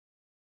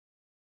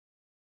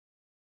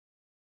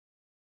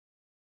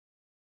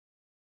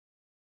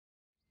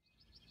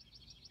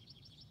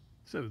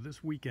So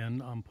this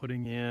weekend I'm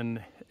putting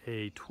in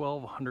a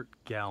 1,200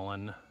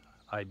 gallon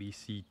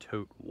IBC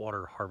tote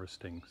water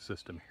harvesting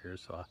system here.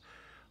 So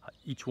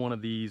each one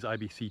of these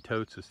IBC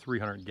totes is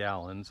 300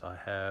 gallons. I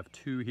have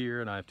two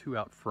here and I have two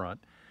out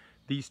front.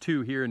 These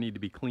two here need to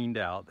be cleaned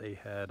out. They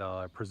had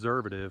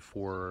preservative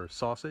for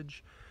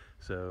sausage,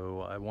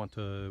 so I want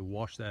to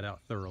wash that out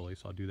thoroughly,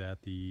 so I'll do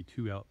that. The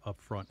two out up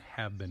front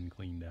have been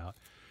cleaned out.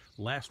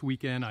 Last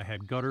weekend I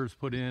had gutters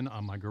put in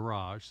on my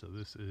garage, so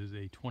this is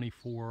a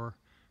 24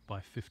 by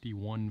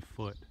 51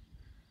 foot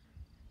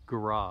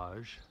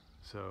garage,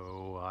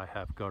 so I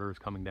have gutters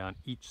coming down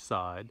each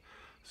side.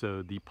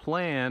 So the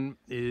plan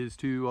is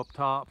to, up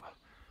top,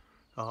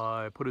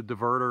 put a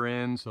diverter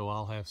in, so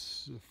I'll have,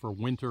 for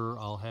winter,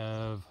 I'll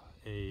have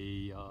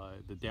the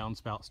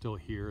downspout still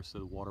here, so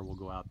the water will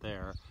go out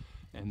there.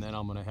 And then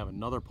I'm going to have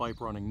another pipe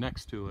running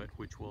next to it,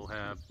 which will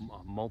have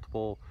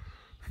multiple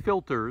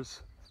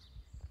filters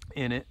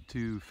in it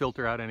to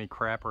filter out any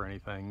crap or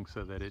anything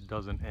so that it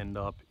doesn't end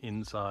up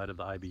inside of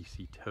the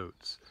IBC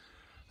totes.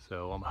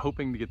 So I'm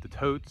hoping to get the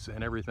totes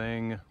and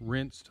everything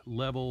rinsed,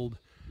 leveled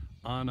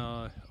on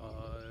a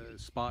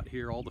spot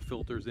here, all the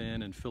filters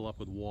in, and fill up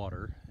with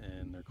water.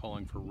 And they're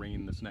calling for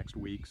rain this next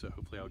week, so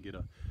hopefully I'll get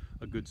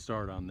a good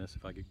start on this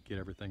if I could get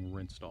everything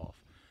rinsed off.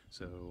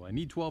 So I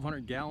need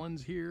 1,200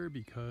 gallons here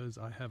because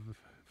I have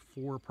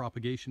 4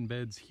 propagation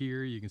beds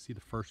here. You can see the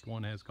first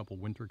one has a couple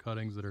winter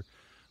cuttings that are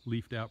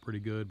leafed out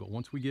pretty good, but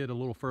once we get a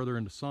little further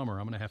into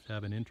summer, I'm going to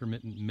have an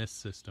intermittent mist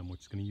system,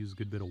 which is going to use a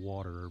good bit of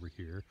water over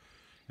here.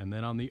 And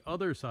then on the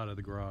other side of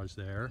the garage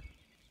there,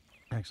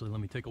 actually let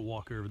me take a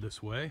walk over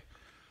this way,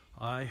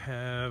 I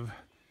have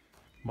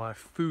my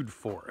food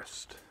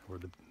forest, or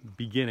the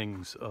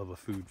beginnings of a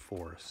food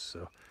forest.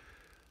 So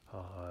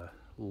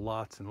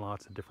lots and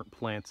lots of different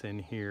plants in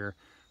here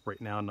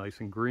right now, nice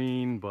and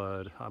green,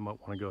 but I might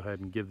want to go ahead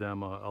and give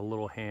them a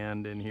little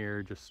hand in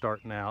here, just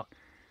starting out.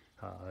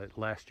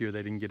 Last year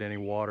they didn't get any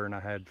water and I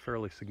had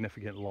fairly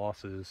significant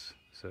losses,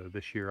 so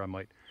this year I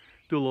might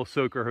do a little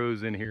soaker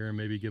hose in here and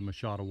maybe give them a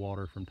shot of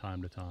water from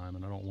time to time,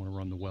 and I don't want to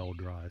run the well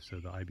dry, so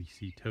the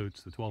IBC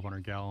totes, the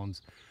 1,200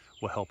 gallons,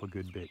 will help a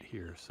good bit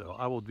here. So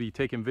I will be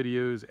taking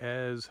videos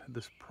as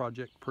this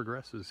project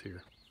progresses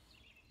here.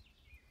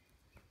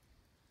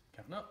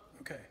 Counting up.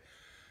 Okay.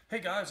 Hey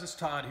guys, it's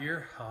Todd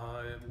here,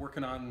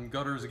 working on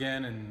gutters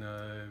again and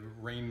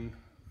rain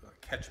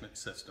catchment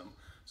system.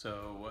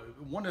 So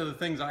one of the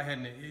things I had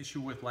an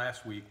issue with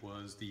last week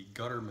was the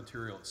gutter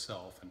material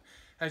itself. And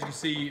as you can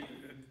see,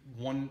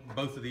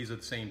 both of these are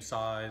the same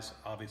size.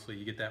 Obviously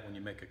you get that when you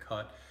make a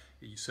cut.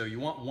 So you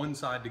want one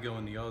side to go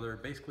in the other.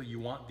 Basically you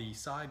want the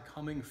side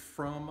coming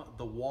from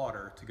the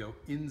water to go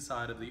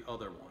inside of the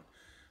other one.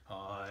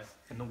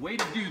 And the way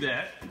to do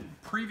that,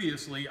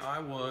 previously I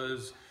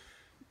was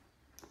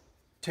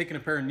taking a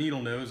pair of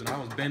needle nose and I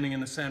was bending in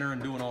the center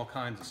and doing all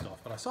kinds of stuff.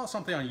 But I saw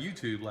something on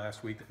YouTube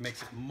last week that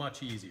makes it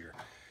much easier.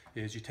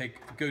 Is you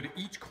go to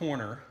each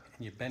corner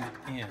and you bend it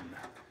in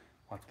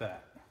like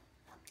that.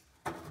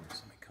 So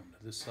let me come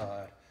to this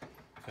side,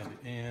 bend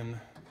it in,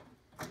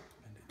 bend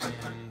it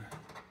in,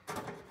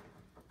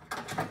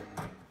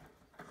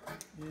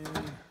 and in.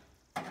 Bend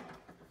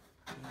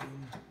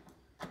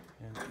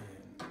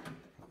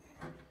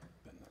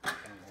that down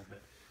a little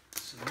bit.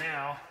 So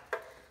now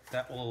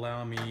that will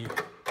allow me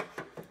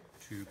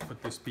to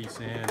put this piece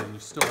in, and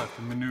you still have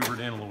to maneuver it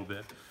in a little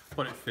bit,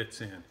 but it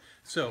fits in.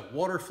 So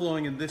water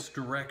flowing in this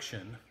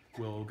direction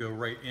will go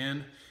right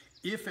in.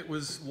 If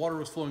water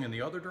was flowing in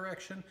the other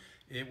direction,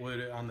 it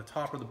would, on the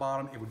top or the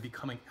bottom, it would be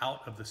coming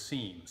out of the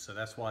seam. So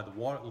that's why the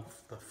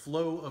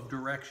flow of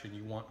direction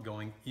you want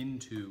going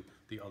into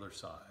the other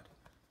side.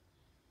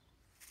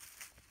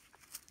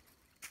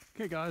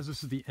 Okay guys,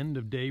 this is the end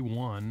of day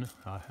one.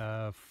 I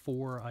have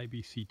 4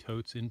 IBC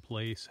totes in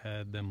place,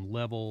 had them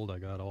leveled. I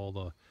got all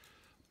the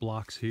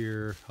blocks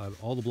here.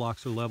 All the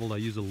blocks are leveled. I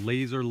use a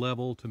laser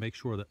level to make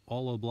sure that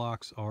all the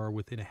blocks are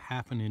within a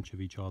 ½ inch of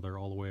each other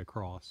all the way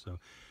across. So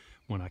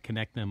when I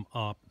connect them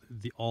up,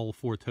 all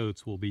 4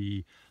 totes will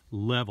be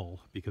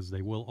level because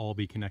they will all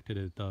be connected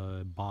at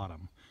the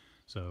bottom.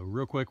 So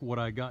real quick, what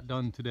I got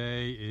done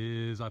today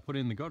is I put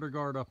in the gutter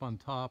guard up on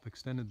top,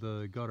 extended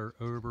the gutter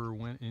over,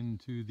 went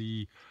into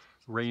the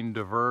rain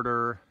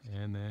diverter,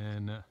 and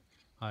then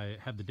I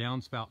have the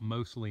downspout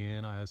mostly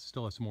in. I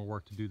still have some more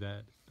work to do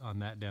on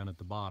that down at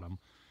the bottom.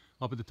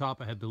 Up at the top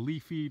I had the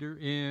leaf feeder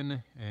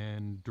in,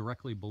 and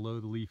directly below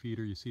the leaf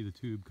feeder you see the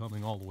tube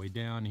coming all the way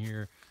down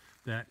here.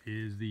 That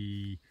is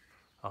the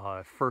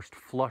first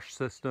flush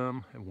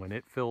system, and when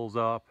it fills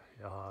up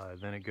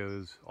then it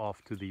goes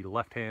off to the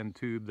left hand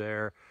tube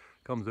there,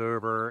 comes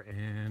over,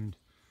 and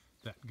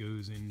that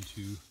goes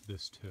into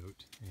this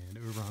tote. And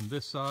over on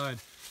this side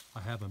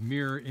I have a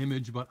mirror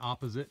image but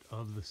opposite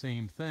of the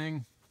same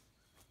thing,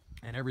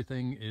 and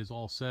everything is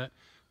all set.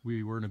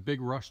 We were in a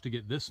big rush to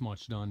get this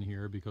much done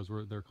here because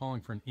they're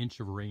calling for an inch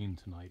of rain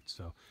tonight.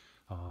 So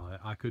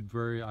I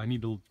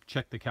need to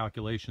check the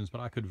calculations, but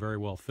I could very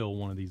well fill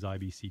one of these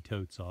IBC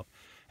totes up.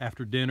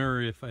 After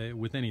dinner,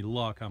 with any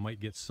luck, I might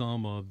get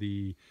some of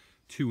the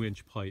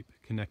 2-inch pipe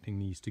connecting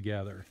these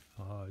together,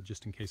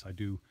 just in case I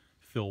do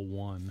fill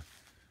one.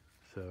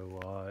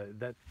 So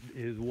that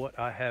is what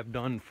I have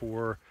done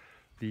for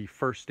the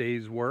first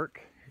day's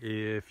work.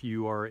 If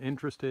you are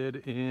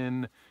interested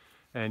in,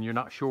 and you're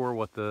not sure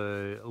what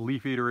the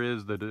leaf eater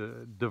is, the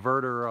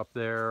diverter up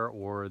there,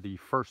 or the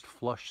first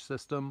flush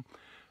system,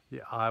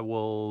 I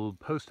will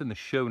post in the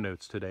show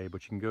notes today,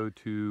 but you can go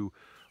to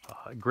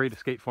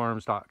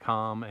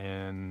greatescapefarms.com,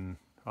 and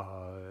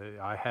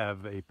I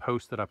have a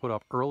post that I put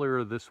up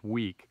earlier this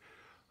week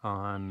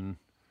on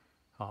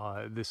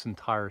this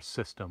entire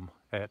system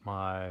at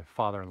my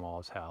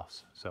father-in-law's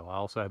house. So I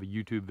also have a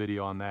YouTube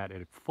video on that,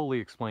 and it fully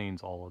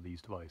explains all of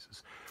these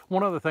devices.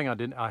 One other thing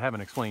I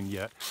haven't explained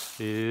yet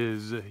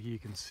is, you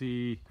can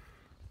see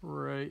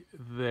right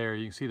there,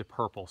 you can see the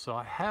purple. So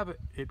I have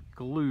it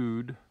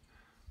glued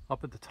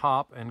up at the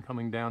top and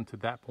coming down to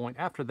that point.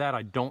 After that,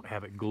 I don't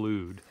have it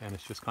glued, and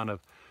it's just kind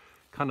of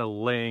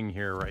laying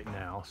here right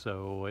now.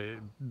 So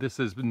this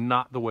is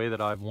not the way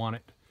that I want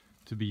it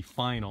to be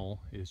final.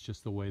 It's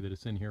just the way that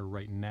it's in here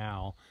right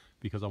now,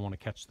 because I want to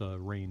catch the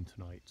rain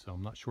tonight. So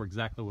I'm not sure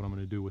exactly what I'm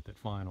going to do with it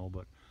final,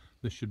 but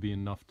this should be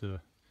enough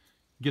to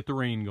get the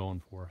rain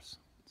going for us.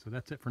 So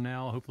that's it for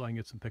now. Hopefully I can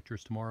get some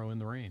pictures tomorrow in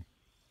the rain.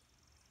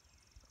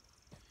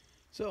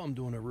 So I'm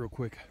doing a real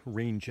quick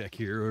rain check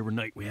here.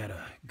 Overnight we had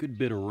a good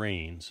bit of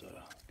rain, so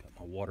I've got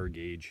my water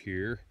gauge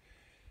here.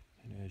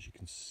 And as you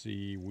can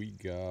see, we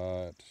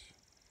got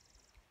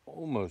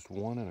almost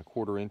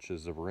 1¼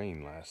 inches of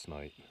rain last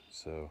night.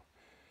 So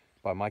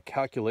by my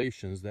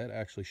calculations, that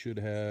actually should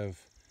have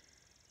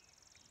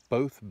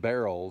both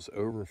barrels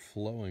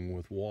overflowing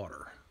with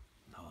water.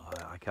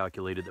 I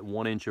calculated that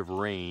 1 inch of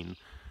rain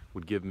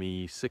would give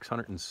me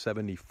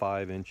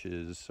 675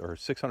 inches, or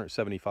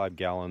 675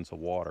 gallons of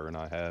water, and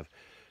I have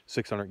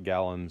 600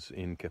 gallons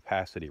in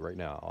capacity right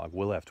now. I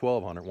will have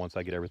 1,200 once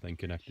I get everything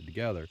connected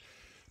together,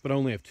 but I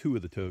only have 2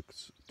 of the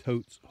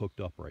totes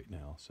hooked up right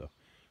now, so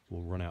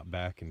we'll run out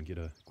back and get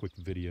a quick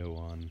video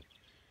on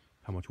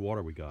how much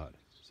water we got.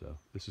 So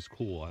this is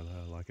cool. I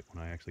like it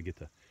when I actually get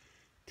to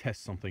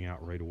test something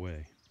out right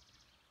away.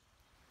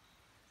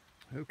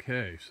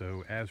 Okay,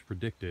 so as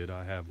predicted,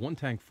 I have 1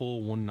 tank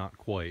full, 1 not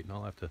quite, and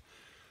I'll have to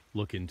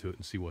look into it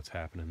and see what's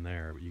happening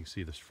there. But you can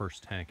see this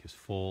first tank is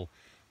full.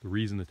 The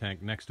reason the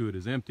tank next to it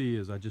is empty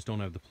is I just don't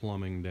have the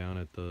plumbing down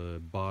at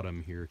the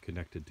bottom here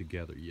connected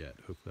together yet.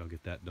 Hopefully I'll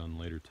get that done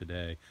later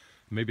today.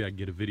 Maybe I can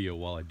get a video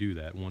while I do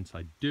that. Once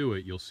I do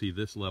it, you'll see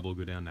this level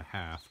go down to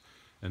half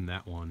and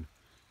that one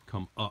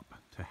come up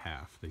to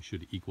half. They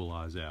should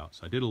equalize out.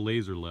 So I did a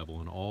laser level,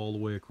 and all the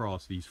way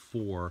across, these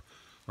 4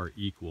 are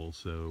equal.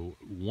 So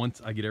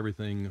once I get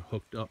everything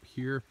hooked up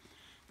here,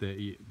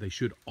 they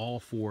should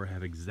all 4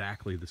 have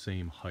exactly the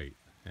same height.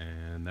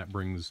 And that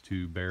brings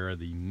to bear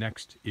the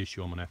next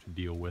issue I'm gonna have to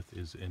deal with,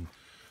 is an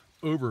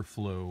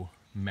overflow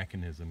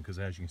mechanism, because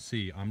as you can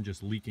see, I'm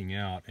just leaking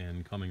out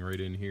and coming right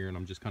in here, and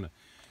I'm just kind of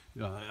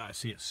I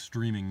see it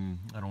streaming.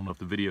 I don't know if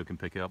the video can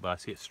pick it up, but I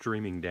see it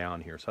streaming down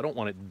here. So I don't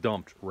want it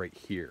dumped right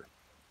here.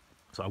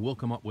 So I will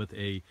come up with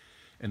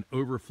an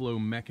overflow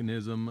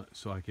mechanism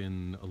so I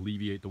can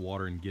alleviate the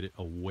water and get it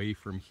away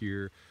from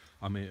here.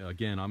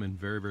 Again, I'm in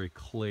very, very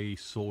clay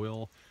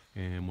soil,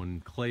 and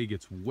when clay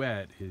gets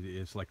wet,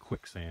 it's like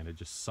quicksand. It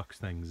just sucks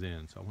things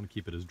in. So I want to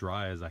keep it as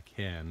dry as I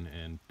can,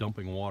 and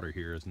dumping water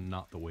here is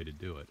not the way to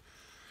do it.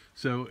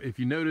 So if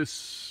you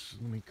notice,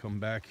 let me come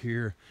back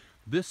here.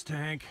 This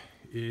tank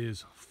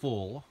is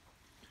full,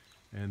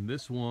 and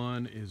this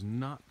one is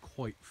not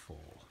quite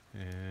full.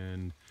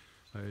 And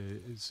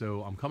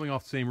so I'm coming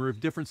off the same roof,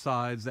 different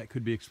sides. That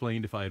could be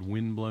explained if I had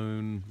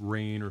wind-blown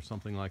rain or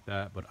something like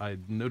that. But I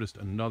noticed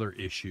another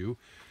issue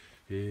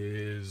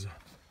is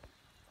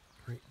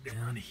right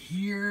down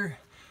here.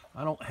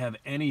 I don't have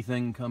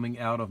anything coming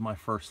out of my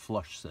first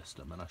flush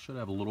system, and I should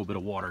have a little bit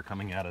of water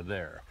coming out of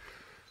there.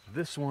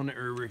 This one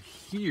over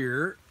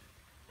here,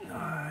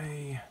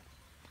 I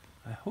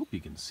hope you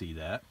can see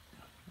that.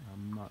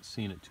 I'm not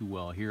seeing it too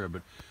well here,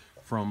 but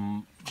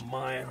from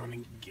my, let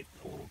me get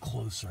a little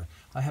closer.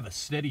 I have a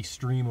steady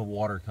stream of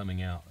water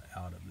coming out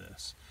of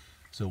this.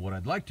 So what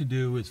I'd like to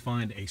do is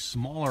find a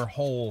smaller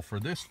hole for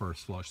this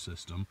first flush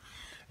system.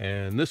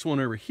 And this one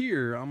over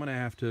here, I'm gonna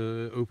have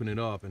to open it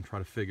up and try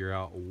to figure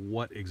out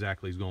what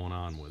exactly is going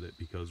on with it,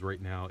 because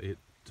right now,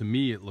 to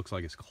me, it looks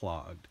like it's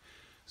clogged.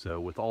 So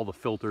with all the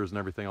filters and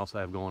everything else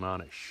I have going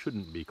on, it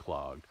shouldn't be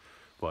clogged.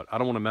 But I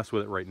don't want to mess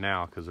with it right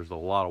now because there's a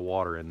lot of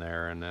water in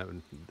there, and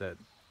that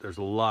there's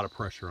a lot of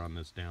pressure on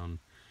this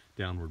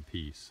downward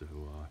piece. So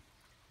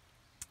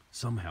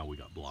somehow we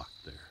got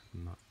blocked there.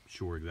 I'm not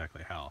sure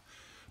exactly how,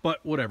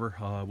 but whatever.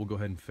 We'll go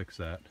ahead and fix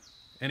that.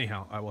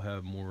 Anyhow, I will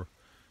have more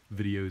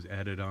videos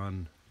added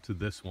on to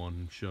this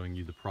one showing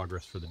you the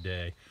progress for the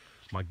day.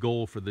 My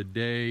goal for the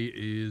day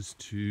is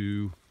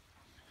to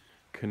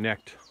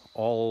connect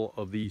all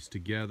of these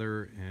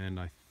together, and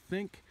I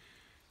think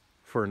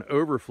for an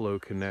overflow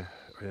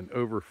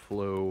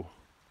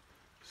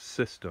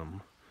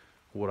system,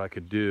 what I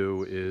could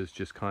do is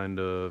just kind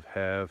of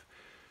have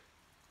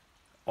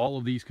all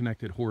of these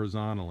connected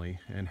horizontally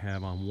and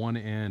have on one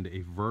end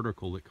a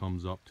vertical that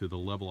comes up to the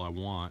level I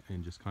want,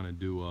 and just kind of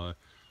do a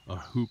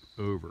hoop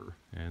over,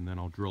 and then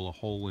I'll drill a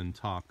hole in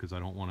top because I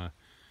don't want to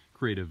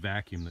create a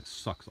vacuum that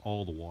sucks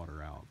all the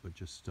water out, but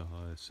just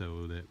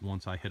so that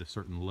once I hit a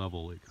certain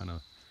level it kind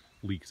of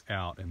leaks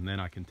out, and then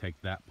I can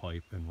take that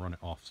pipe and run it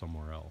off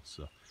somewhere else.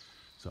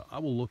 So I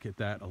will look at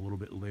that a little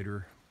bit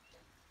later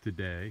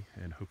today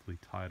and hopefully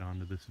tie it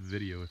onto this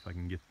video if I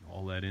can get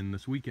all that in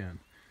this weekend.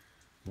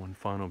 One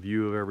final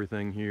view of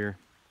everything here,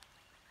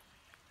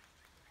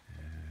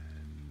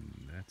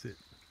 and that's it.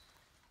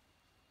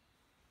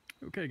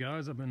 Okay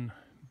guys, I've been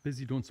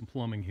busy doing some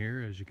plumbing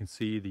here. As you can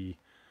see, the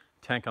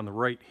tank on the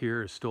right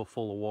here is still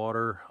full of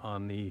water.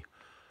 On the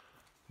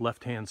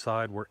left hand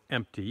side we're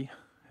empty,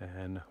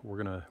 and we're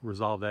gonna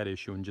resolve that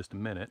issue in just a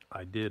minute.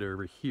 I did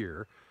over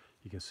here.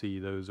 You can see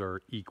those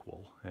are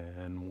equal,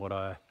 and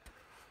let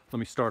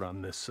me start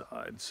on this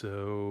side.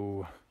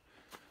 So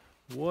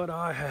what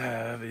I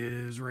have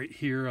is right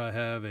here, I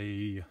have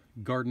a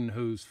garden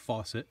hose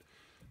faucet.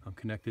 I'm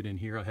connected in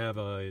here. I have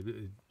a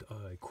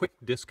quick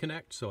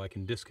disconnect, so I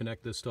can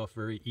disconnect this stuff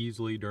very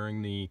easily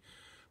during the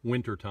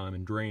winter time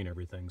and drain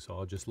everything. So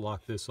I'll just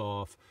lock this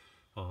off,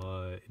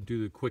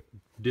 do the quick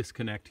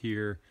disconnect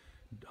here.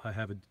 I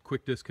have a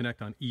quick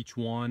disconnect on each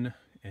one,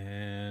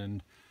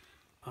 and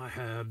I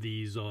have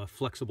these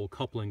flexible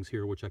couplings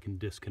here which I can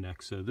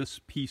disconnect. So this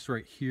piece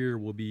right here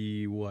will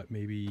be what,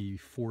 maybe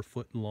 4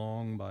 foot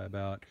long by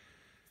about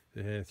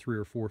 3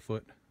 or 4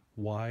 foot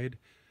wide.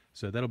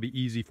 So that'll be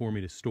easy for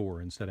me to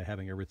store instead of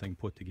having everything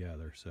put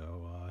together.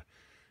 So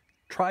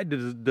tried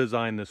to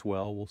design this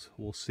well.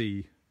 We'll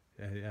see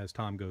as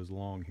time goes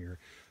along here.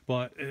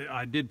 But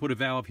I did put a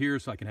valve here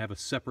so I can have a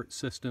separate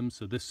system.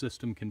 So this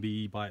system can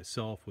be by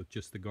itself with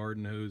just the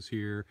garden hose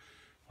here.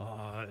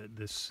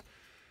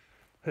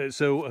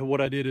 So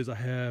what I did is I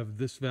have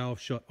this valve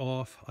shut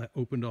off. I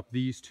opened up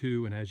these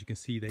two, and as you can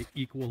see, they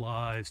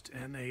equalized,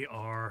 and they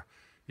are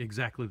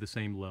exactly the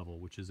same level,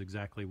 which is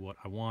exactly what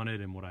I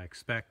wanted and what I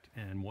expect,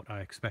 and what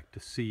I expect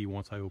to see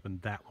once I open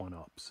that one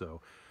up.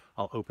 So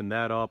I'll open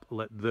that up,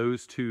 let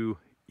those two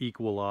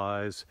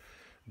equalize.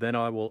 Then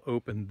I will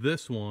open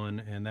this one,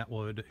 and that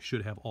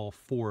should have all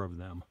 4 of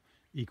them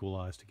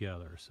equalized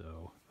together.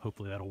 So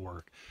hopefully that'll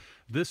work.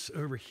 This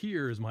over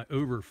here is my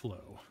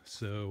overflow.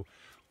 So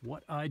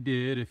what I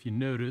did, if you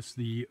notice,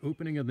 the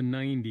opening of the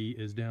 90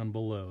 is down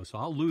below. So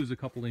I'll lose a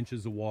couple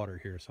inches of water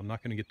here. So I'm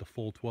not going to get the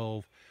full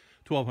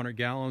 1,200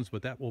 gallons,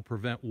 but that will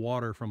prevent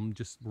water from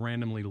just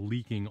randomly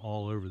leaking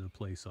all over the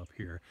place up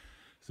here.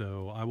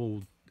 So I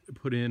will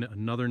put in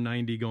another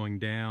 90 going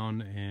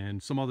down,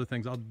 and some other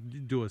things. I'll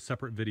do a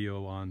separate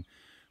video on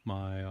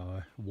my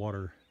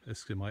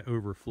my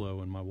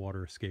overflow and my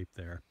water escape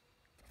there.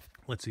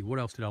 Let's see, what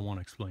else did I want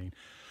to explain?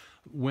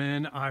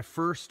 When I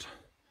first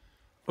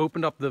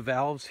opened up the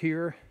valves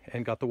here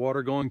and got the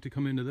water going to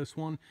come into this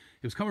one,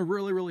 it was coming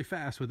really, really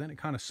fast, but then it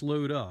kind of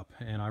slowed up,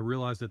 and I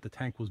realized that the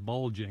tank was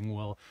bulging.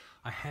 Well,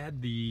 I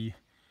had the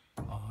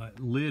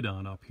lid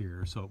on up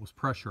here, so it was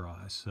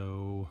pressurized.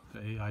 So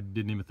I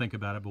didn't even think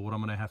about it, but what I'm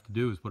going to have to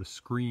do is put a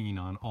screen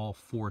on all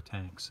 4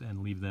 tanks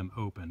and leave them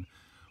open,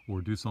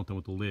 or do something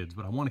with the lids.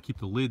 But I want to keep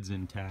the lids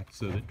intact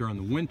so that during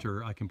the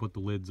winter I can put the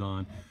lids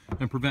on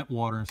and prevent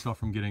water and stuff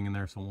from getting in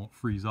there, so it won't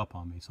freeze up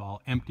on me. So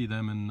I'll empty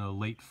them in the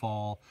late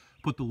fall,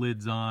 put the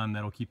lids on.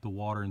 That'll keep the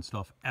water and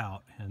stuff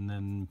out, and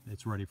then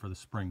it's ready for the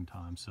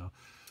springtime. So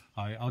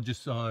I'll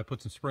just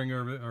put some spring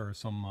over it, or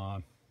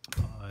some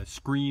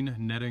screen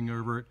netting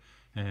over it,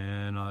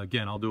 and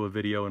again, I'll do a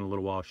video in a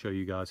little while, show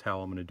you guys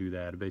how I'm going to do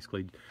that.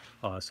 Basically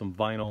some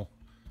vinyl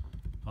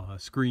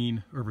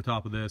screen over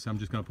top of this. I'm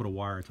just going to put a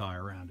wire tie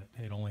around it.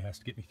 It only has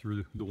to get me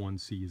through the one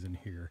season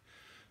here.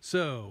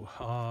 So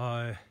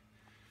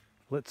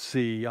let's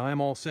see, I'm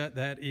all set.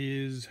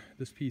 This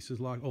piece is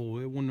locked.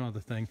 Oh, one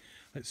other thing.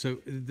 So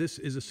this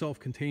is a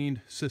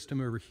self-contained system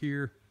over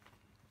here.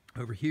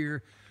 Over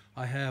here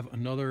I have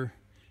another.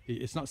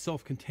 It's not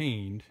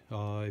self-contained.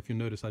 If you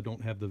notice, I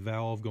don't have the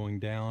valve going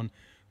down,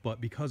 but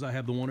because I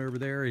have the one over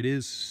there, it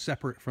is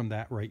separate from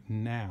that right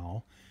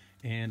now.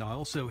 And I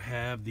also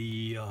have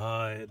the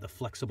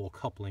flexible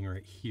coupling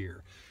right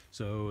here.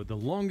 So the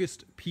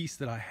longest piece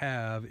that I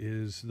have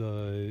is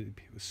the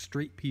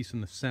straight piece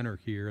in the center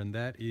here, and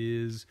that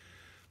is,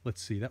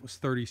 let's see, that was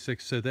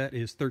 36, so that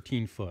is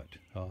 13 foot,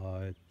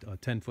 a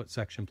 10-foot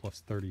section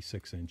plus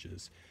 36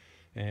 inches.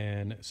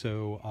 And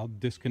so I'll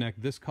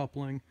disconnect this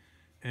coupling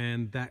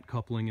and that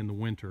coupling in the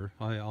winter.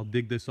 I'll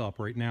dig this up.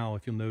 Right now,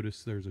 if you'll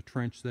notice, there's a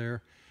trench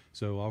there,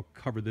 so I'll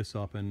cover this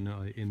up, and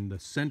in the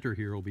center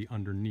here will be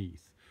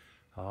underneath.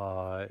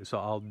 So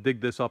I'll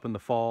dig this up in the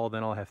fall.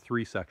 Then I'll have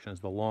 3 sections: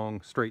 the long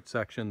straight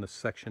section, the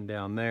section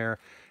down there,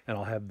 and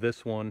I'll have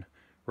this one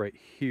right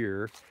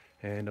here.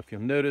 And if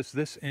you'll notice,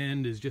 this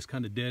end is just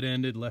kind of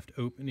dead-ended, left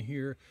open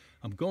here.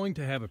 I'm going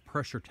to have a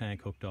pressure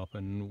tank hooked up,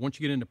 and once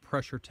you get into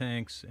pressure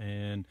tanks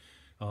and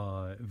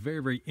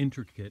very, very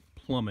intricate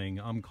plumbing,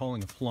 I'm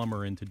calling a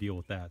plumber in to deal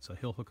with that. So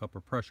he'll hook up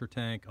a pressure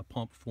tank, a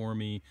pump for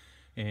me,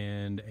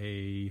 and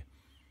a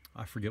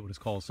I forget what it's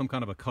called, some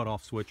kind of a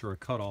cutoff switch or a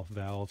cutoff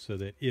valve, so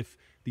that if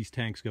these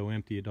tanks go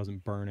empty, it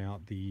doesn't burn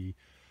out the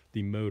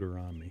motor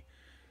on me.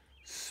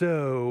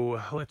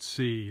 So let's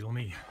see, let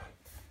me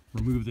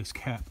remove this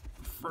cap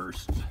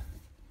first.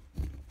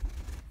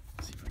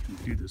 Let's see if I can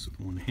do this with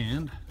one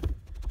hand.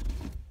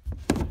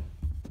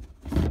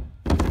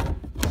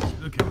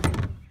 Okay,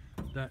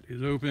 that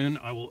is open.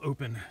 I will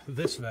open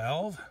this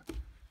valve.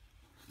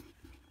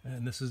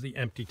 And this is the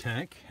empty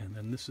tank, and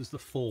then this is the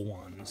full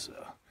one. So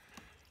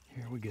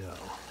here we go.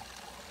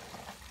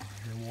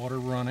 Hear water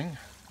running.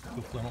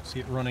 Hopefully I don't see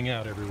it running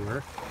out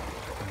everywhere.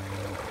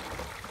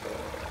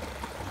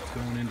 It's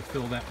going in to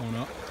fill that one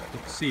up.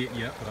 Don't see it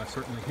yet, but I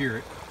certainly hear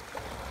it.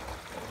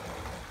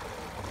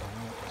 I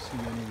don't see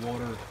any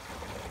water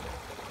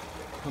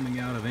coming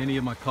out of any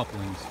of my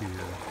couplings here.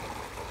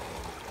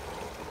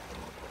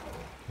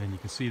 And you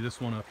can see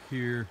this one up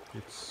here,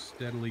 it's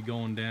steadily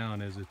going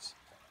down as it's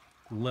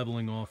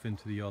leveling off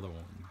into the other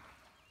one.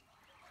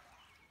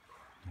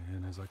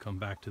 And as I come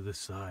back to this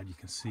side, you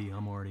can see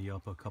I'm already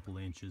up a couple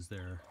inches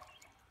there.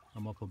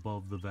 I'm up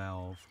above the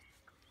valve.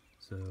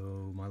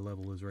 So my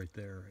level is right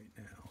there right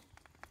now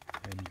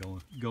and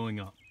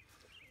going up.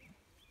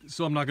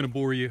 So I'm not going to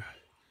bore you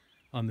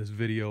on this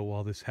video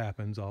while this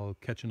happens. I'll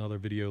catch another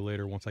video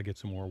later once I get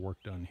some more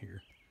work done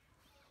here.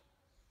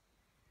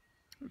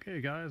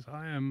 Okay guys,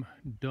 I am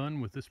done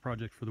with this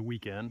project for the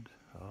weekend.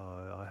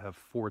 I have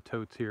 4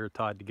 totes here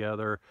tied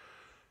together.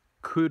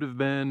 Could have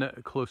been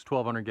close to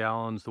 1,200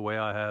 gallons the way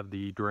I have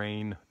the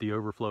drain, the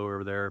overflow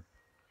over there.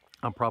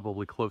 I'm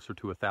probably closer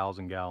to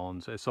 1,000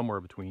 gallons,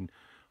 somewhere between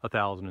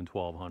 1,000 and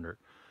 1,200.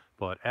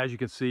 But as you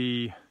can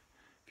see,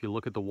 if you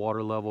look at the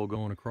water level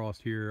going across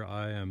here,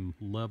 I am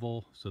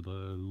level. So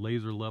the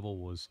laser level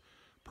was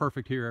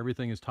perfect here.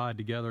 Everything is tied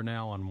together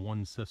now on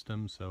one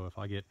system. So if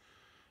I get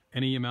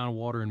any amount of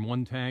water in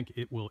one tank,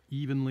 it will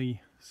evenly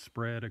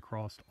spread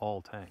across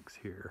all tanks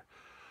here.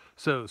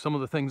 So some of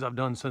the things I've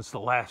done since the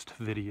last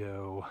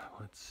video,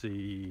 let's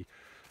see,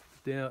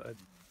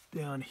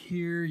 down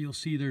here you'll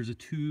see there's a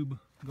tube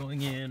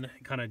going in.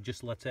 It kind of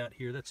just lets out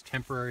here. That's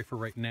temporary for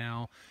right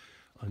now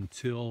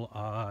until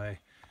I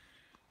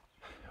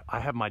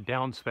have my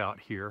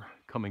downspout here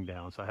coming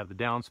down. So I have the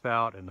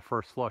downspout and the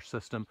first flush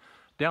system.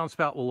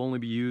 Downspout will only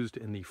be used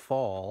in the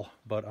fall,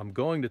 but I'm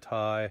going to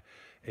tie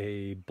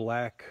a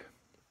black,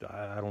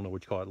 I don't know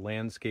what you call it,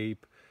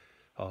 landscape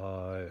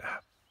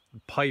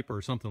pipe or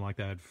something like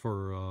that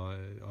for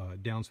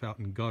downspout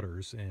and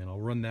gutters, and I'll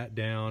run that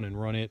down and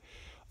run it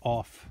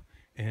off.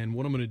 And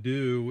what I'm going to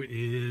do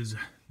is,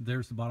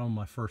 there's the bottom of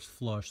my first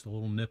flush, the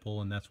little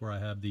nipple, and that's where I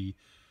have the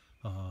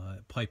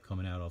pipe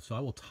coming out of. So I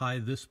will tie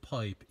this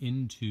pipe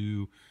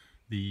into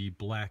the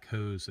black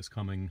hose that's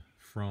coming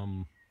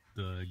from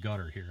the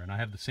gutter here, and I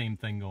have the same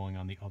thing going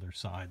on the other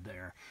side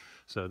there.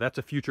 So that's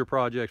a future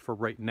project. For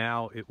right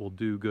now, it will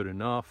do good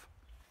enough.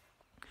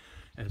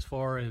 As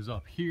far as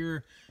up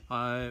here,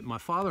 my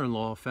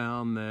father-in-law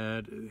found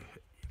that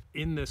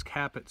in this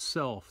cap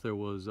itself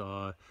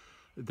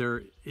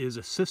there is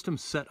a system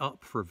set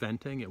up for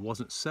venting. It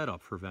wasn't set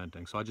up for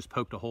venting, so I just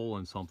poked a hole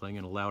in something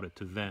and allowed it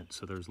to vent.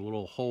 So there's a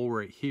little hole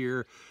right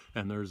here,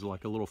 and there's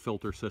like a little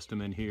filter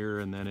system in here,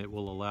 and then it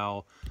will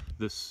allow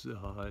this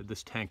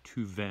this tank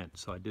to vent.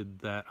 So I did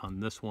that on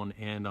this one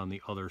and on the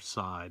other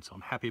side. So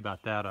I'm happy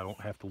about that. I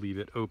don't have to leave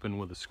it open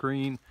with a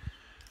screen.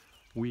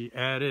 We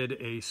added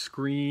a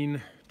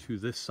screen to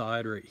this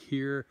side right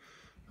here.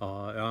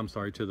 I'm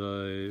sorry, to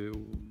the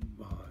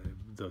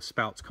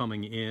spouts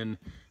coming in,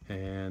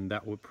 and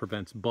that would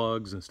prevent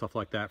bugs and stuff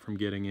like that from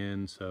getting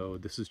in. So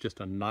this is just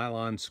a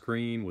nylon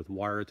screen with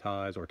wire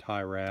ties or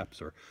tie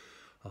wraps or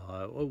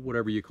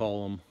whatever you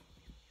call them.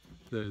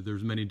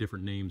 There's many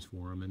different names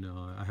for them, and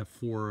I have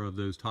 4 of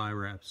those tie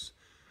wraps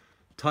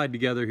tied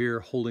together here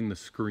holding the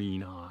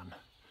screen on.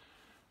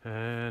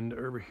 And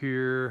over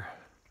here,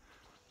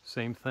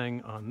 same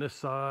thing on this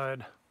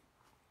side.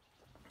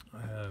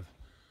 I have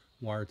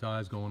wire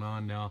ties going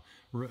on now.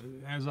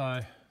 As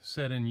I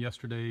said in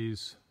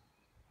yesterday's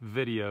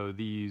video,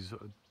 this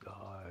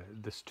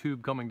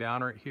tube coming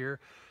down right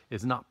here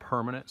is not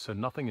permanent, so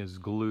nothing is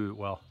glued.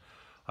 Well,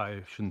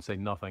 I shouldn't say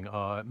nothing.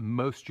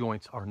 Most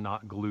joints are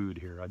not glued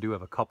here. I do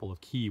have a couple of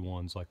key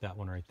ones like that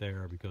one right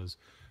there, because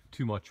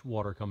too much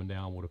water coming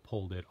down would have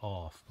pulled it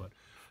off. But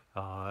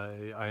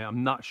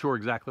I'm not sure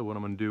exactly what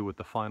I'm going to do with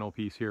the final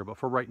piece here, but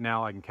for right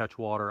now I can catch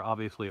water.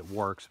 Obviously it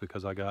works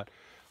because I got,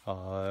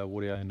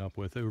 what did I end up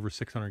with? Over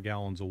 600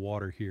 gallons of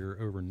water here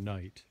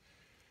overnight.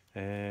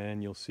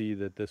 And you'll see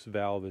that this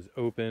valve is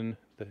open.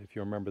 If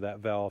you remember, that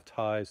valve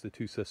ties the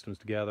 2 systems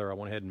together. I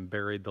went ahead and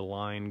buried the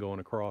line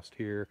going across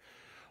here.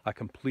 I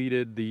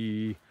completed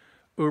the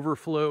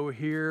overflow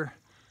here.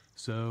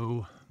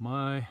 So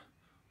my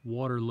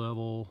water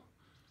level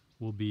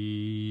will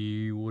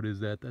be, what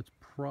is that? That's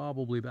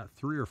probably about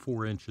 3 or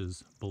 4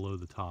 inches below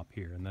the top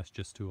here, and that's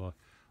just to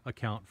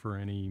account for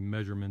any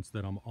measurements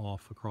that I'm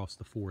off across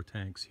the 4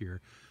 tanks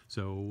here.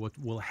 So what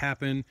will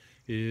happen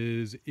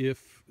is,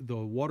 if the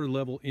water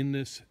level in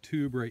this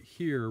tube right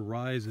here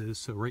rises,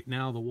 so right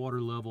now the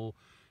water level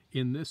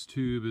in this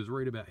tube is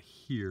right about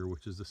here,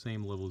 which is the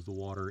same level as the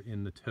water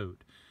in the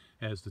tote.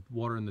 As the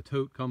water in the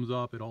tote comes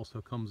up, it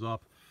also comes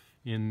up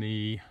in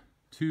the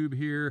tube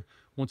here.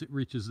 Once it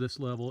reaches this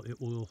level, it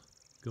will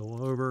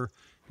go over,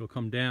 it'll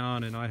come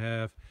down, and I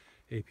have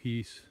a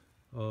piece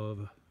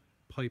of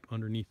pipe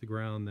underneath the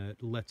ground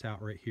that lets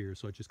out right here.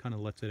 So it just kind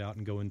of lets it out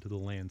and go into the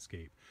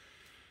landscape.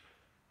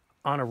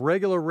 On a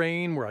regular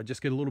rain where I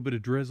just get a little bit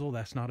of drizzle,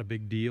 that's not a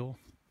big deal.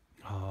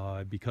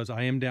 Because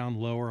I am down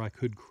lower, I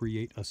could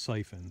create a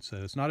siphon. So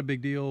it's not a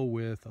big deal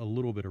with a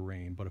little bit of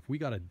rain. But if we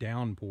got a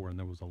downpour and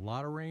there was a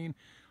lot of rain,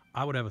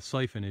 I would have a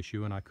siphon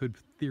issue, and I could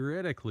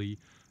theoretically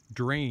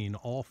drain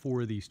all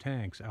 4 of these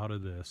tanks out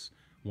of this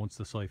once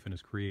the siphon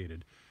is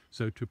created.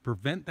 So to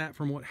prevent that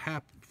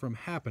from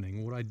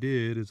happening, what I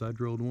did is I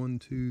drilled 1,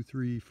 2,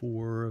 3,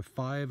 4,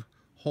 5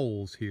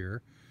 holes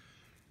here.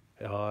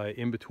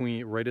 In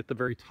between, right at the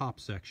very top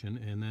section,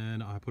 and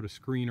then I put a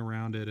screen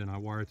around it, and I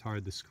wire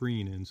tied the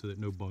screen in so that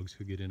no bugs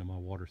could get into my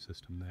water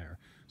system there.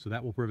 So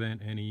that will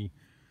prevent any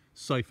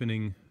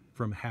siphoning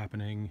from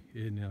happening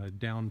in a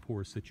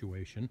downpour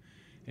situation.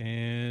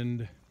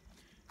 And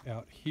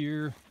out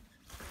here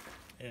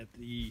at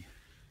the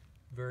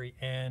very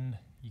end,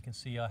 you can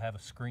see I have a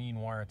screen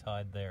wire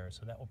tied there,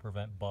 so that will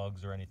prevent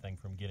bugs or anything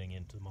from getting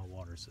into my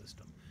water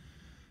system.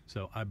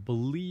 So I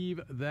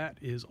believe that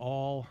is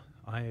all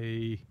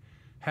I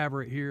have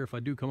right here. If I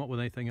do come up with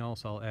anything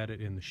else, I'll add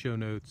it in the show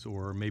notes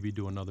or maybe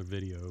do another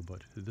video,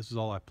 but this is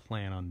all I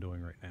plan on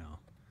doing right now.